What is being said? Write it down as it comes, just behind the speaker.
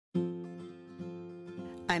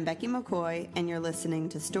I'm Becky McCoy, and you're listening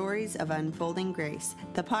to Stories of Unfolding Grace,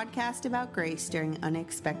 the podcast about grace during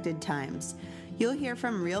unexpected times. You'll hear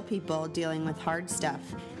from real people dealing with hard stuff,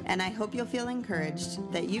 and I hope you'll feel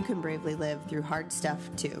encouraged that you can bravely live through hard stuff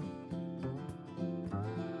too.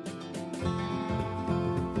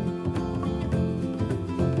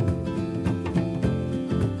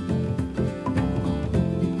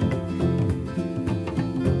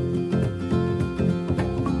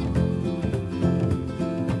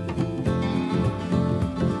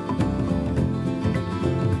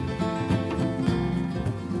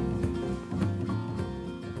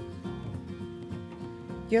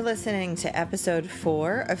 You're listening to episode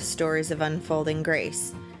 4 of Stories of Unfolding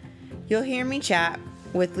Grace. You'll hear me chat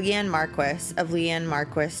with Leighann Marquiss of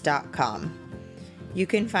leighanmarquiss.com. You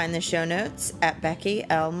can find the show notes at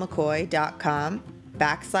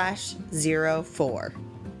beckylmccoy.com/04.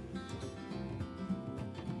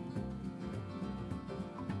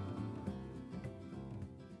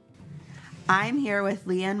 I'm here with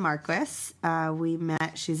Leighann Marquiss. We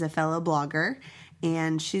met, she's a fellow blogger,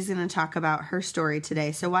 and she's going to talk about her story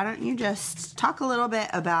today. So why don't you just talk a little bit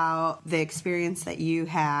about the experience that you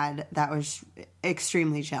had that was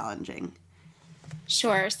extremely challenging?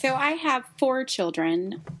 Sure. So I have 4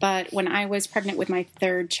 children, but when I was pregnant with my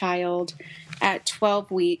 3rd child at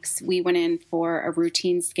 12 weeks, we went in for a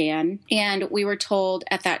routine scan, and we were told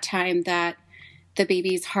at that time that the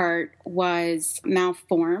baby's heart was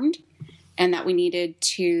malformed and that we needed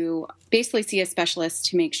to basically see a specialist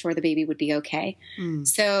to make sure the baby would be okay.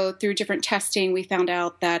 So through different testing, we found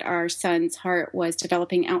out that our son's heart was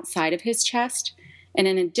developing outside of his chest. And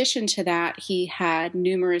in addition to that, he had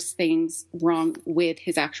numerous things wrong with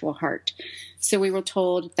his actual heart. So we were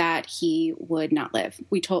told that he would not live.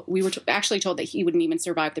 We were actually told that he wouldn't even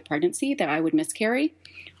survive the pregnancy, that I would miscarry,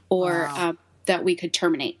 or that we could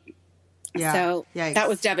terminate. Yeah. So Yikes. That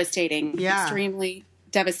was devastating. Yeah. Extremely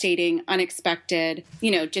devastating, unexpected,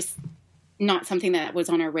 just not something that was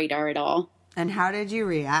on our radar at all. And how did you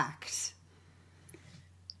react?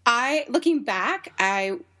 Looking back,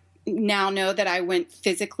 I now know that I went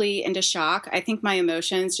physically into shock. I think my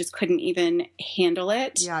emotions just couldn't even handle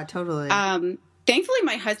it. Yeah, totally. Thankfully,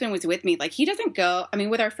 my husband was with me. He doesn't go,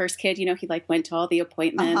 with our first kid, he went to all the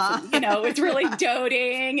appointments, and, was really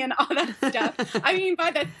doting and all that stuff. By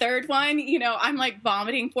the 3rd one, I'm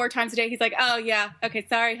vomiting 4 times a day. He's like, oh yeah. Okay.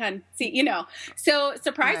 Sorry, hun. See, so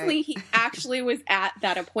surprisingly, right. He actually was at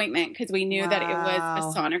that appointment because we knew that it was a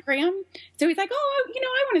sonogram. So he's like, oh,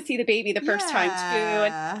 I want to see the baby the first time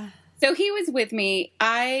too. And so he was with me.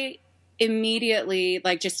 I immediately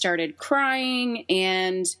just started crying,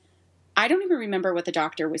 and I don't even remember what the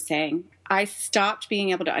doctor was saying. I stopped being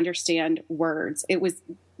able to understand words. It was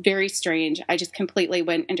very strange. I just completely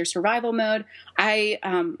went into survival mode. I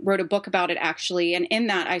wrote a book about it, actually. And in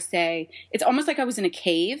that, I say, it's almost like I was in a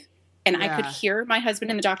cave and I could hear my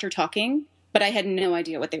husband and the doctor talking, but I had no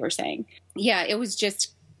idea what they were saying. Yeah, it was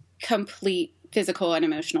just complete physical and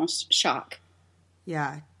emotional shock.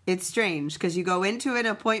 Yeah, it's strange because you go into an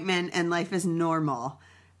appointment and life is normal.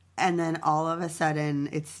 And then all of a sudden,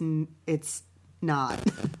 it's not.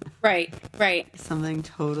 Right. Something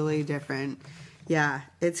totally different. Yeah,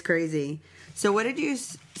 it's crazy. So what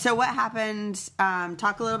happened?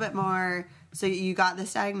 Talk a little bit more. So you got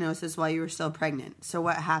this diagnosis while you were still pregnant. So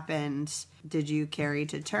what happened? Did you carry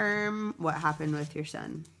to term? What happened with your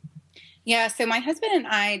son? Yeah, so my husband and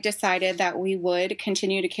I decided that we would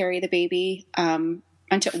continue to carry the baby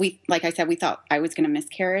until we thought I was going to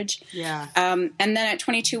miscarriage. Yeah. And then at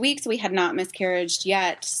 22 weeks, we had not miscarriaged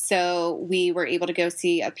yet. So we were able to go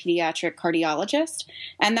see a pediatric cardiologist.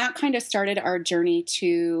 And that kind of started our journey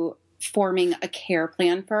to forming a care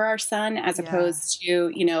plan for our son as opposed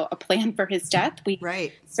to, a plan for his death. We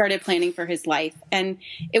started planning for his life. And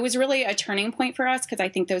it was really a turning point for us because I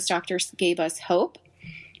think those doctors gave us hope.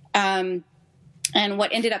 And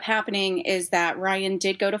what ended up happening is that Ryan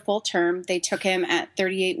did go to full term. They took him at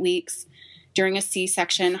 38 weeks during a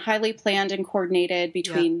C-section, highly planned and coordinated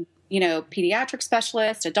between, pediatric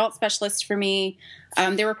specialist, adult specialist for me.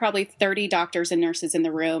 There were probably 30 doctors and nurses in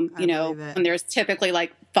the room, and there's typically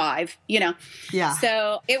 5, Yeah.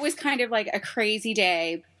 So it was kind of like a crazy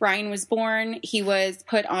day. Ryan was born. He was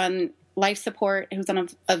put on life support. He was on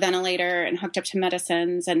a ventilator and hooked up to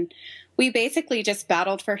medicines. And we basically just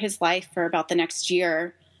battled for his life for about the next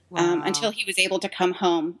year until he was able to come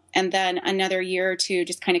home. And then another year or two,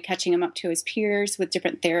 just kind of catching him up to his peers with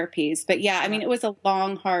different therapies. But it was a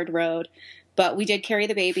long, hard road. But we did carry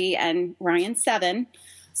the baby, and Ryan's 7.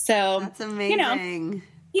 So that's amazing.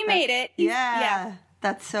 He made it. Yeah.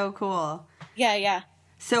 That's so cool. Yeah.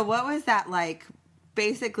 So what was that like?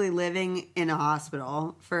 basically living in a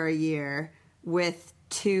hospital for a year with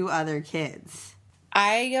 2 other kids.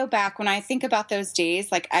 I go back when I think about those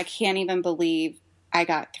days, like I can't even believe I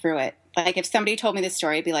got through it. Like if somebody told me this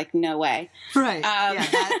story, I'd be like, no way. Right.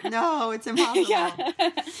 No, it's impossible.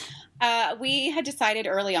 Yeah. We had decided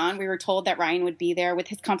early on, we were told that Ryan would be there with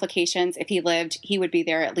his complications. If he lived, he would be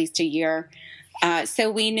there at least a year. So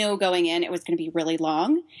we knew going in, it was going to be really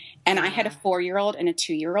long. And I had a 4-year-old and a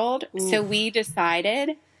 2-year-old. So we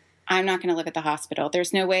decided I'm not going to live at the hospital.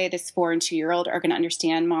 There's no way this 4 and 2-year-old are going to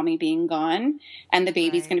understand mommy being gone. And the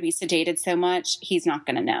baby's going to be sedated so much, he's not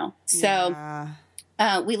going to know. So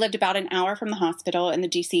we lived about an hour from the hospital in the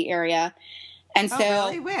DC area. And so,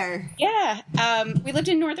 really? Where? Yeah. We lived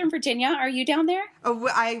in Northern Virginia. Are you down there? Oh,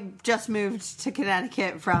 I just moved to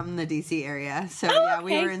Connecticut from the DC area. So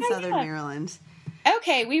we were in Southern Maryland.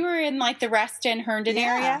 Okay, we were in like the Reston, Herndon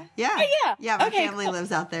area. Yeah. Oh, yeah. Yeah, my family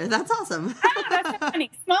lives out there. That's awesome. Oh, that's so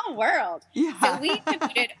funny. Small world. Yeah. So we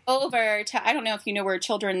commuted over to, I don't know if you know where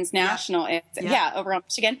Children's National is. Yeah, over on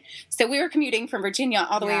Michigan. So we were commuting from Virginia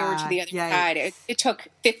all the way over to the other side. It took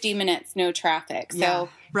 50 minutes, no traffic. So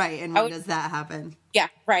right. And when does that happen? Yeah,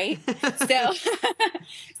 right.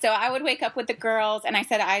 So I would wake up with the girls, and I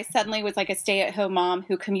said I suddenly was like a stay-at-home mom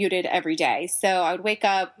who commuted every day. So I would wake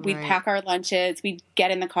up, we'd pack our lunches, we'd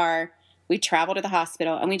get in the car, we'd travel to the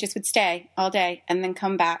hospital, and we just would stay all day and then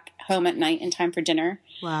come back home at night in time for dinner.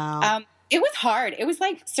 Wow. It was hard. It was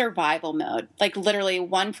like survival mode, like literally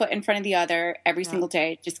one foot in front of the other every single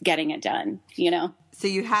day, just getting it done, you know? So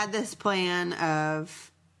you had this plan of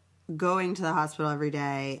going to the hospital every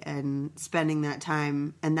day and spending that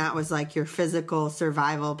time, and that was like your physical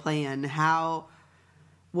survival plan.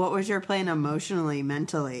 What was your plan emotionally,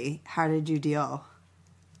 mentally? How did you deal?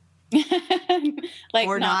 Like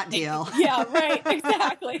or not deal. Yeah, right.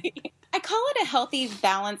 Exactly. I call it a healthy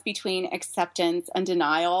balance between acceptance and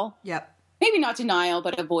denial. Yep. Maybe not denial,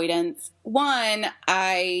 but avoidance. One,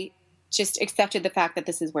 I just accepted the fact that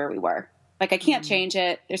this is where we were. Like, I can't change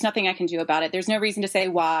it. There's nothing I can do about it. There's no reason to say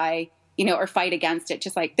why, or fight against it.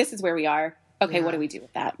 Just like, this is where we are. Okay, what do we do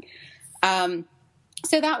with that?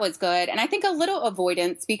 So that was good. And I think a little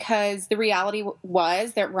avoidance, because the reality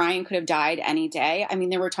was that Ryan could have died any day. I mean,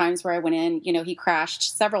 there were times where I went in, he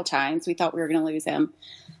crashed several times. We thought we were going to lose him.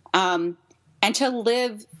 And to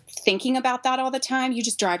live thinking about that all the time, you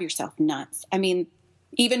just drive yourself nuts. I mean,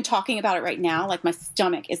 even talking about it right now, like my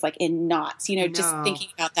stomach is like in knots, just thinking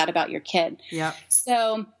about that about your kid. Yeah.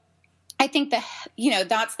 So I think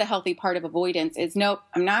that's the healthy part of avoidance is, nope,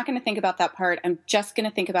 I'm not going to think about that part. I'm just going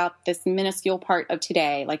to think about this minuscule part of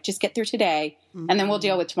today. Like, just get through today and then we'll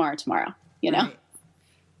deal with tomorrow, you know? Right.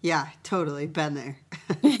 Yeah, totally. Been there.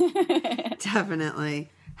 Definitely.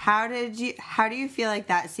 How do you feel like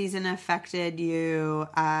that season affected you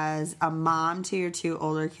as a mom to your 2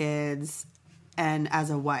 older kids and as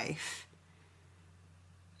a wife?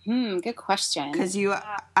 Good question. Because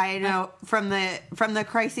I know from the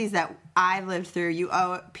crises that I've lived through,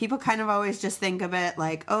 people kind of always just think of it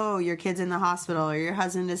like, oh, your kid's in the hospital or your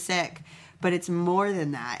husband is sick, but it's more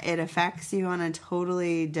than that. It affects you on a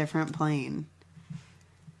totally different plane.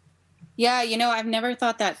 Yeah, I've never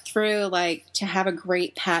thought that through, like, to have a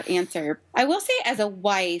great pat answer. I will say, as a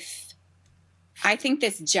wife, I think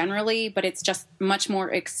this generally, but it's just much more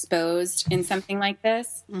exposed in something like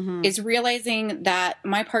this, is realizing that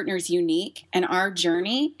my partner's unique and our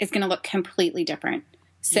journey is going to look completely different.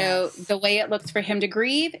 So the way it looks for him to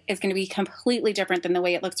grieve is going to be completely different than the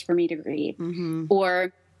way it looks for me to grieve.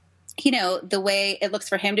 Or, the way it looks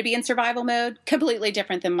for him to be in survival mode, completely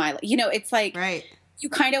different than my, it's like, right. You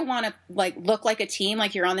kind of want to like look like a team,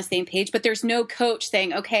 like you're on the same page, but there's no coach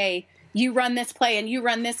saying, okay, you run this play and you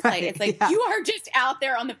run this play. Right, it's like you are just out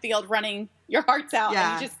there on the field running your hearts out.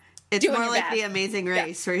 Yeah. And you just it's more like the Amazing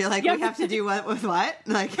Race where you're like, we have to do what with what?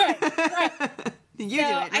 Like, right. you do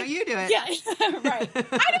it. No, you do it. Yeah, right. I don't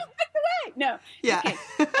like the way. No. Yeah. Okay.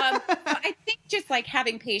 I think just like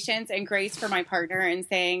having patience and grace for my partner and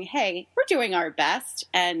saying, hey, we're doing our best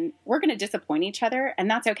and we're going to disappoint each other. And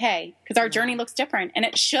that's okay. Because our journey looks different and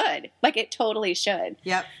it should. Like, it totally should.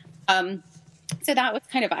 Yep. So that was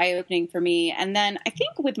kind of eye-opening for me. And then I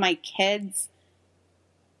think with my kids,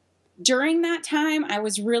 during that time, I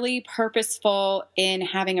was really purposeful in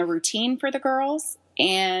having a routine for the girls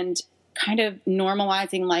and kind of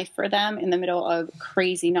normalizing life for them in the middle of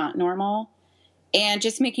crazy not normal, and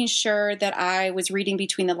just making sure that I was reading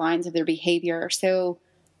between the lines of their behavior. So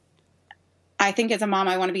I think as a mom,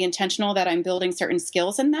 I want to be intentional that I'm building certain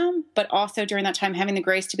skills in them, but also during that time, having the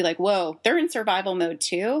grace to be like, whoa, they're in survival mode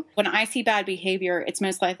too. When I see bad behavior, it's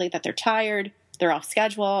most likely that they're tired, they're off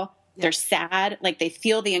schedule, They're sad. Like they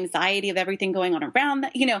feel the anxiety of everything going on around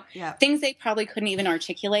them, things they probably couldn't even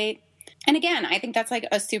articulate. And again, I think that's like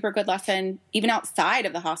a super good lesson, even outside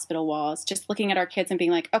of the hospital walls, just looking at our kids and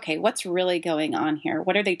being like, okay, what's really going on here?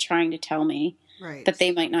 What are they trying to tell me that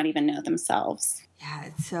they might not even know themselves? Yeah,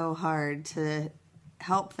 it's so hard to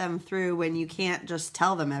help them through when you can't just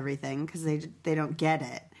tell them everything because they don't get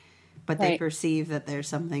it, but they perceive that there's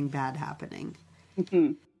something bad happening.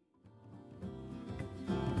 Mm-hmm.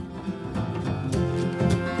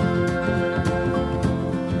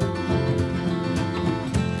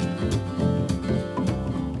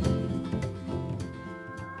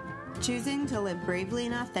 Choosing to live bravely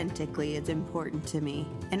and authentically is important to me,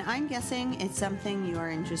 and I'm guessing it's something you are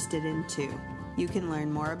interested in too. You can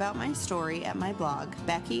learn more about my story at my blog,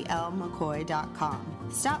 beckylmccoy.com.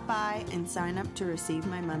 Stop by and sign up to receive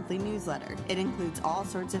my monthly newsletter. It includes all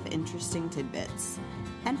sorts of interesting tidbits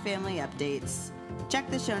and family updates. Check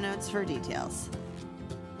the show notes for details.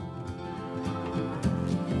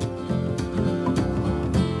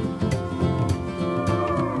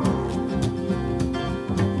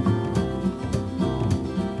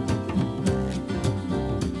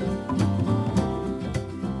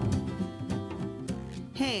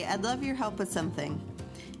 I'd love your help with something.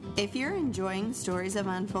 If you're enjoying Stories of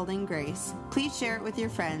Unfolding Grace, please share it with your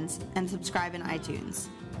friends and subscribe in iTunes.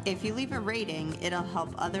 If you leave a rating, it'll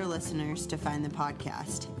help other listeners to find the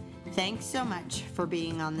podcast. Thanks so much for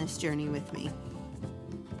being on this journey with me.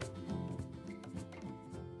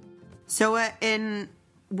 So in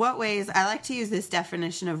what ways, I like to use this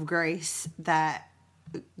definition of grace, that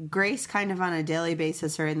grace kind of on a daily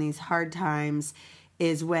basis or in these hard times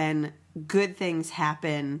is when good things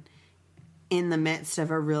happen in the midst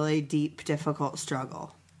of a really deep, difficult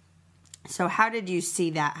struggle. So how did you see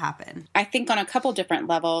that happen? I think on a couple different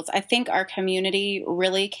levels. I think our community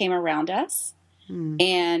really came around us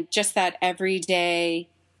and just that everyday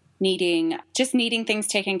needing things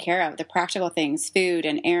taken care of, the practical things, food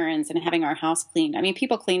and errands and having our house cleaned. I mean,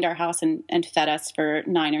 people cleaned our house and fed us for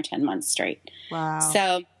 9 or 10 months straight. Wow.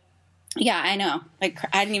 So yeah, I know. Like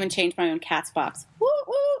I didn't even change my own cat's box. Woo,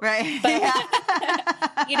 woo. Right. But,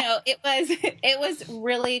 it was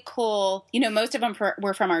really cool. Most of them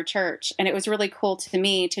were from our church, and it was really cool to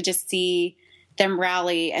me to just see them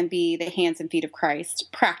rally and be the hands and feet of Christ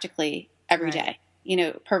practically every day,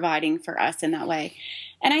 providing for us in that way.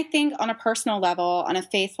 And I think on a personal level, on a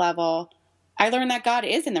faith level, I learned that God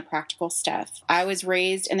is in the practical stuff. I was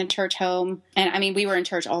raised in a church home, and I mean, we were in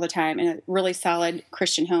church all the time in a really solid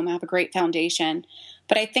Christian home. I have a great foundation.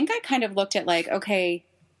 But I think I kind of looked at like, okay,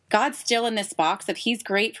 God's still in this box of he's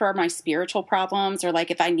great for my spiritual problems or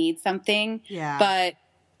like if I need something, but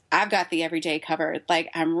I've got the everyday covered. Like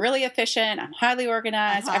I'm really efficient. I'm highly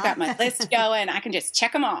organized. I've got my list going. I can just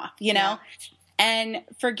check them off, and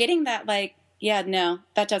forgetting that like, no,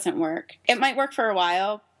 that doesn't work. It might work for a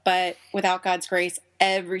while, but without God's grace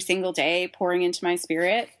every single day pouring into my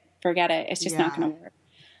spirit, forget it. It's just not going to work.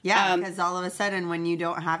 Yeah, because all of a sudden when you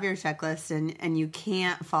don't have your checklist and you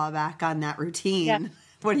can't fall back on that routine,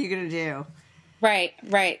 what are you going to do? Right.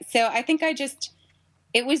 So I think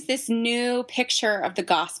it was this new picture of the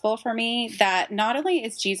gospel for me that not only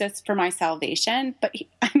is Jesus for my salvation, but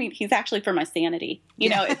he's actually for my sanity.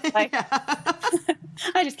 It's like,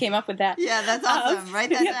 I just came up with that. Yeah, that's awesome. Write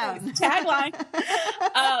that down.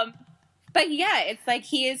 Tagline. But yeah, it's like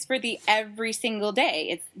he is for the every single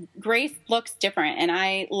day. Grace looks different. And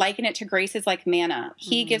I liken it to grace is like manna.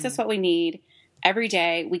 He gives us what we need every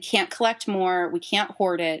day. We can't collect more. We can't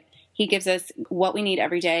hoard it. He gives us what we need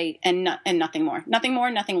every day and nothing more. Nothing more,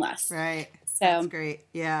 nothing less. Right. So that's great.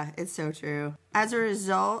 Yeah, it's so true. As a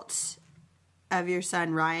result of your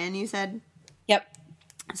son, Ryan, you said? Yep.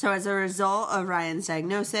 So as a result of Ryan's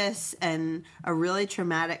diagnosis and a really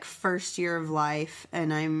traumatic first year of life,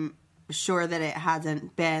 and I'm sure that it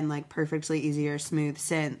hasn't been like perfectly easy or smooth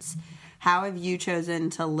since, how have you chosen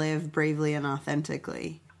to live bravely and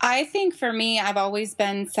authentically? I think for me, I've always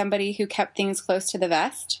been somebody who kept things close to the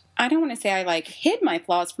vest. I don't want to say I like hid my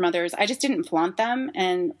flaws from others. I just didn't flaunt them.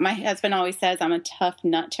 And my husband always says I'm a tough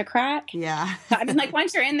nut to crack. Yeah. I mean, like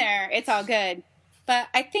once you're in there, it's all good. But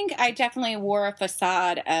I think I definitely wore a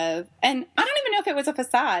facade of, and I don't even know if it was a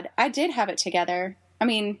facade. I did have it together. I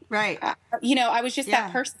mean, right. I was just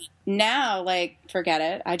that person. Now, like, forget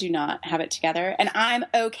it. I do not have it together. And I'm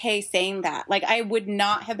okay saying that. Like, I would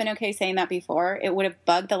not have been okay saying that before. It would have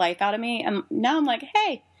bugged the life out of me. And now I'm like,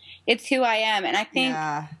 hey, it's who I am. And I think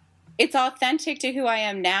it's authentic to who I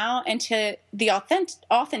am now. And to the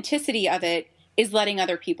authenticity of it is letting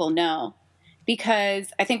other people know. Because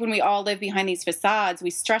I think when we all live behind these facades, we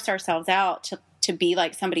stress ourselves out to be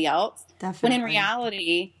like somebody else. Definitely. When in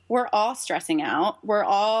reality, we're all stressing out. We're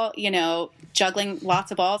all, juggling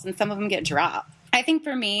lots of balls, and some of them get dropped. I think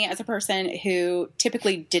for me, as a person who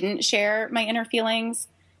typically didn't share my inner feelings,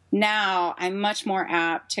 now I'm much more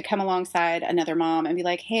apt to come alongside another mom and be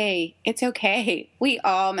like, hey, it's okay. We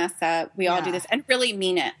all mess up. We all do this, and really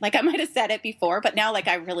mean it. Like, I might have said it before, but now, like,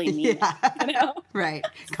 I really mean it. Right.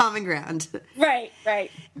 Common ground. Right.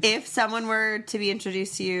 If someone were to be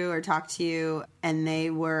introduced to you or talk to you and they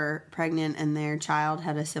were pregnant and their child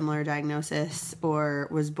had a similar diagnosis or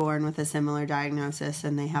was born with a similar diagnosis,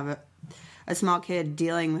 and they have a small kid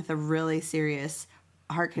dealing with a really serious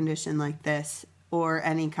heart condition like this, or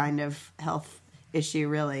any kind of health issue,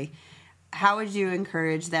 really, how would you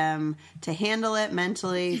encourage them to handle it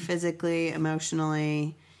mentally, physically,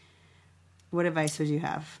 emotionally? What advice would you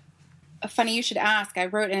have? Funny you should ask. I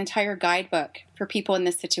wrote an entire guidebook for people in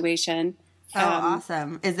this situation. Oh,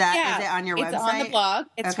 awesome. Is it on your website? It's on the blog.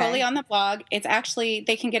 It's totally on the blog. It's actually,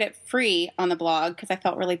 they can get it free on the blog because I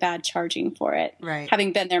felt really bad charging for it. Right.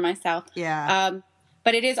 Having been there myself. Yeah.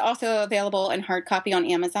 But it is also available in hard copy on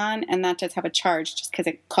Amazon, and that does have a charge just because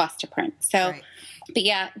it costs to print. So, But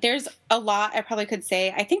yeah, there's a lot I probably could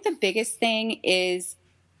say. I think the biggest thing is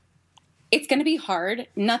it's going to be hard.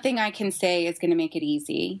 Nothing I can say is going to make it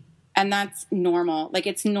easy. And that's normal. Like,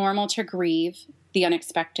 it's normal to grieve the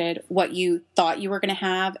unexpected, what you thought you were going to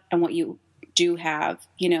have and what you do have,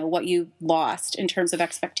 what you lost in terms of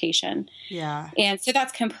expectation. Yeah. And so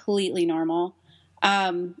that's completely normal.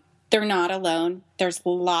 They're not alone. There's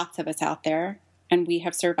lots of us out there, and we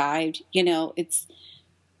have survived. It's,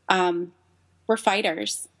 we're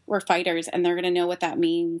fighters. We're fighters, and they're going to know what that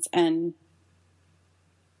means, and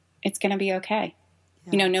it's going to be okay.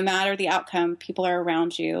 Yeah. No matter the outcome, people are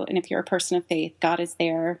around you. And if you're a person of faith, God is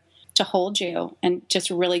there to hold you and just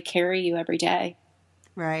really carry you every day.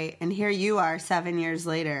 Right. And here you are 7 years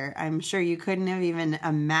later. I'm sure you couldn't have even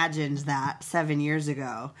imagined that 7 years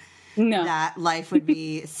ago. No. That life would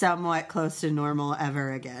be somewhat close to normal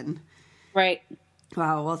ever again. Right.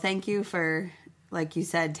 Wow. Well, thank you for, like you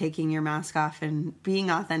said, taking your mask off and being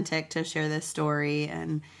authentic to share this story.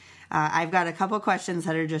 And I've got a couple questions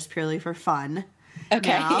that are just purely for fun.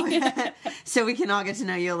 Okay. So we can all get to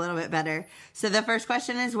know you a little bit better. So the first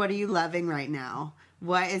question is, what are you loving right now?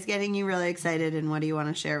 What is getting you really excited, and what do you want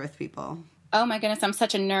to share with people? Oh my goodness, I'm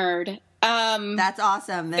such a nerd. That's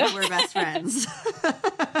awesome. Then we're best friends.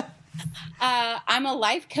 I'm a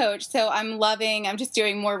life coach, so I'm just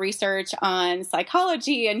doing more research on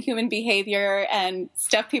psychology and human behavior and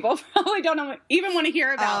stuff people probably don't even want to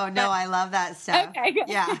hear about. Oh, no, I love that stuff. Okay, good.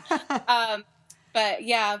 Yeah. But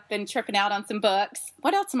yeah, I've been tripping out on some books.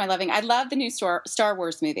 What else am I loving? I love the new Star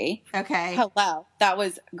Wars movie. Okay. Hello. That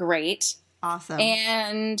was great. Awesome.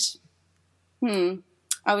 And,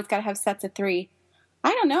 always got to have sets of 3. I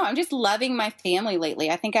don't know. I'm just loving my family lately.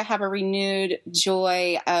 I think I have a renewed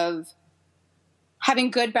joy of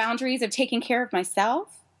having good boundaries, of taking care of myself,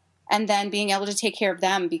 and then being able to take care of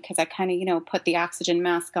them because I kind of, put the oxygen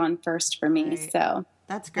mask on first for me. Right. So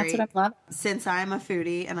that's great. That's what I love. Since I'm a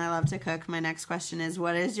foodie and I love to cook, my next question is,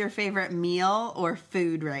 what is your favorite meal or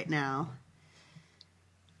food right now?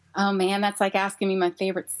 Oh man, that's like asking me my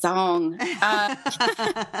favorite song.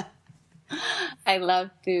 I love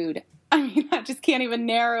food. I mean, I just can't even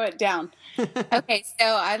narrow it down. Okay, so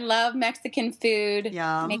I love Mexican food.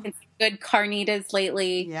 Yum. Making some good carnitas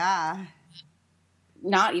lately. Yeah.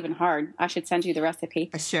 Not even hard. I should send you the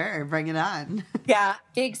recipe. Sure, bring it on. Yeah.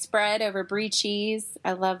 Big spread over brie cheese.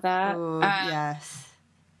 I love that. Ooh, yes.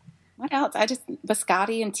 What else?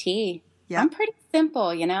 Biscotti and tea. Yep. I'm pretty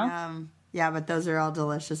simple, Yeah, but those are all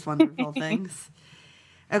delicious, wonderful things.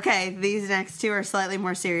 Okay, these next two are slightly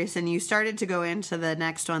more serious, and you started to go into the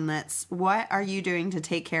next one. That's, what are you doing to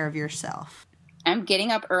take care of yourself? I'm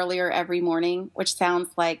getting up earlier every morning, which sounds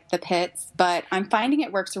like the pits, but I'm finding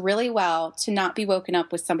it works really well to not be woken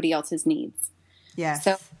up with somebody else's needs. Yes.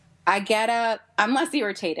 So I get up. I'm less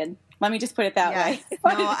irritated. Let me just put it that way.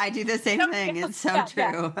 No, I do the same thing. It's so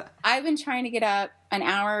true. Yeah. I've been trying to get up an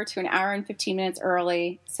hour to an hour and 15 minutes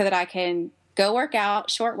early so that I can go work out,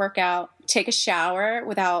 short workout, take a shower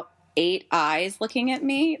without 8 eyes looking at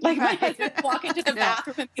me. Like, my husband would walk into the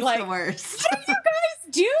bathroom and be like, the worst. what are you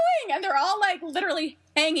guys doing? And they're all like literally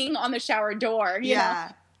hanging on the shower door. You know?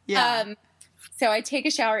 Yeah. So I take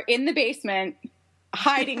a shower in the basement,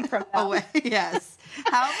 hiding from them. Away. Yes.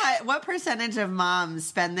 What percentage of moms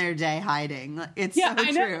spend their day hiding? It's so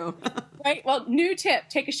true. Right. Well, new tip,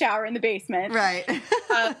 take a shower in the basement. Right.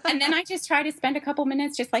 And then I just try to spend a couple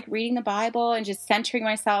minutes just like reading the Bible and just centering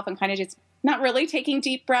myself and kind of just not really taking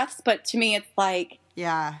deep breaths. But to me, it's like,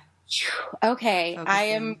 yeah, Okay, I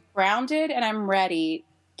Focusing. am grounded and I'm ready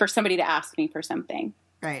for somebody to ask me for something.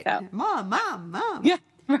 Right. So. Mom. Yeah,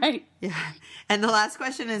 right. Yeah. And the last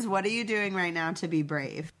question is, what are you doing right now to be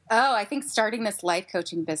brave? Oh, I think starting this life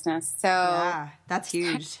coaching business. So Yeah, that's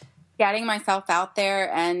huge. getting myself out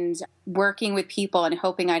there and working with people and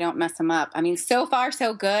hoping I don't mess them up. I mean, so far,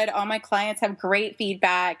 so good. All my clients have great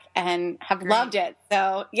feedback and have loved it.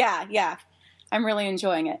 So yeah. I'm really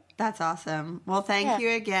enjoying it. That's awesome. Well, thank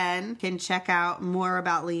you again. You can check out more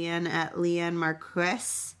about Leighann at Leighann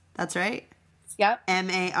Marquiss. That's right? Yep.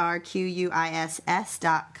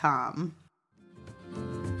 MarQuiss.com.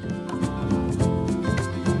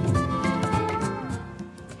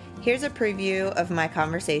 Here's a preview of my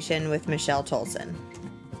conversation with Michelle Tolson.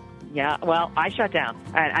 Yeah, well, I shut down.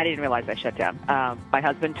 I didn't realize I shut down. My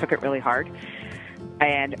husband took it really hard,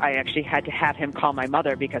 and I actually had to have him call my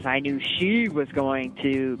mother because I knew she was going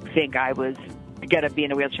to think I was going to be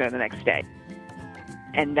in a wheelchair the next day.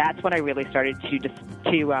 And that's when I really started to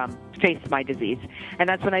face my disease. And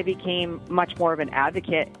that's when I became much more of an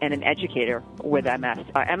advocate and an educator with MS.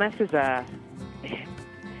 MS is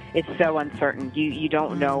it's so uncertain. You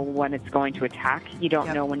don't know when it's going to attack. You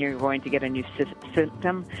don't know when you're going to get a new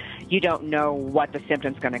symptom. You don't know what the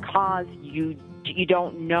symptom's going to cause. You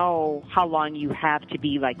don't know how long you have to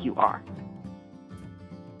be like you are.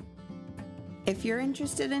 If you're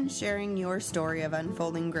interested in sharing your story of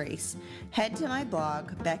unfolding grace, head to my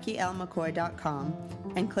blog, beckylmccoy.com,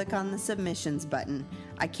 and click on the submissions button.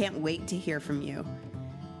 I can't wait to hear from you.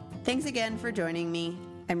 Thanks again for joining me.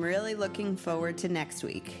 I'm really looking forward to next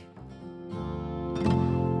week.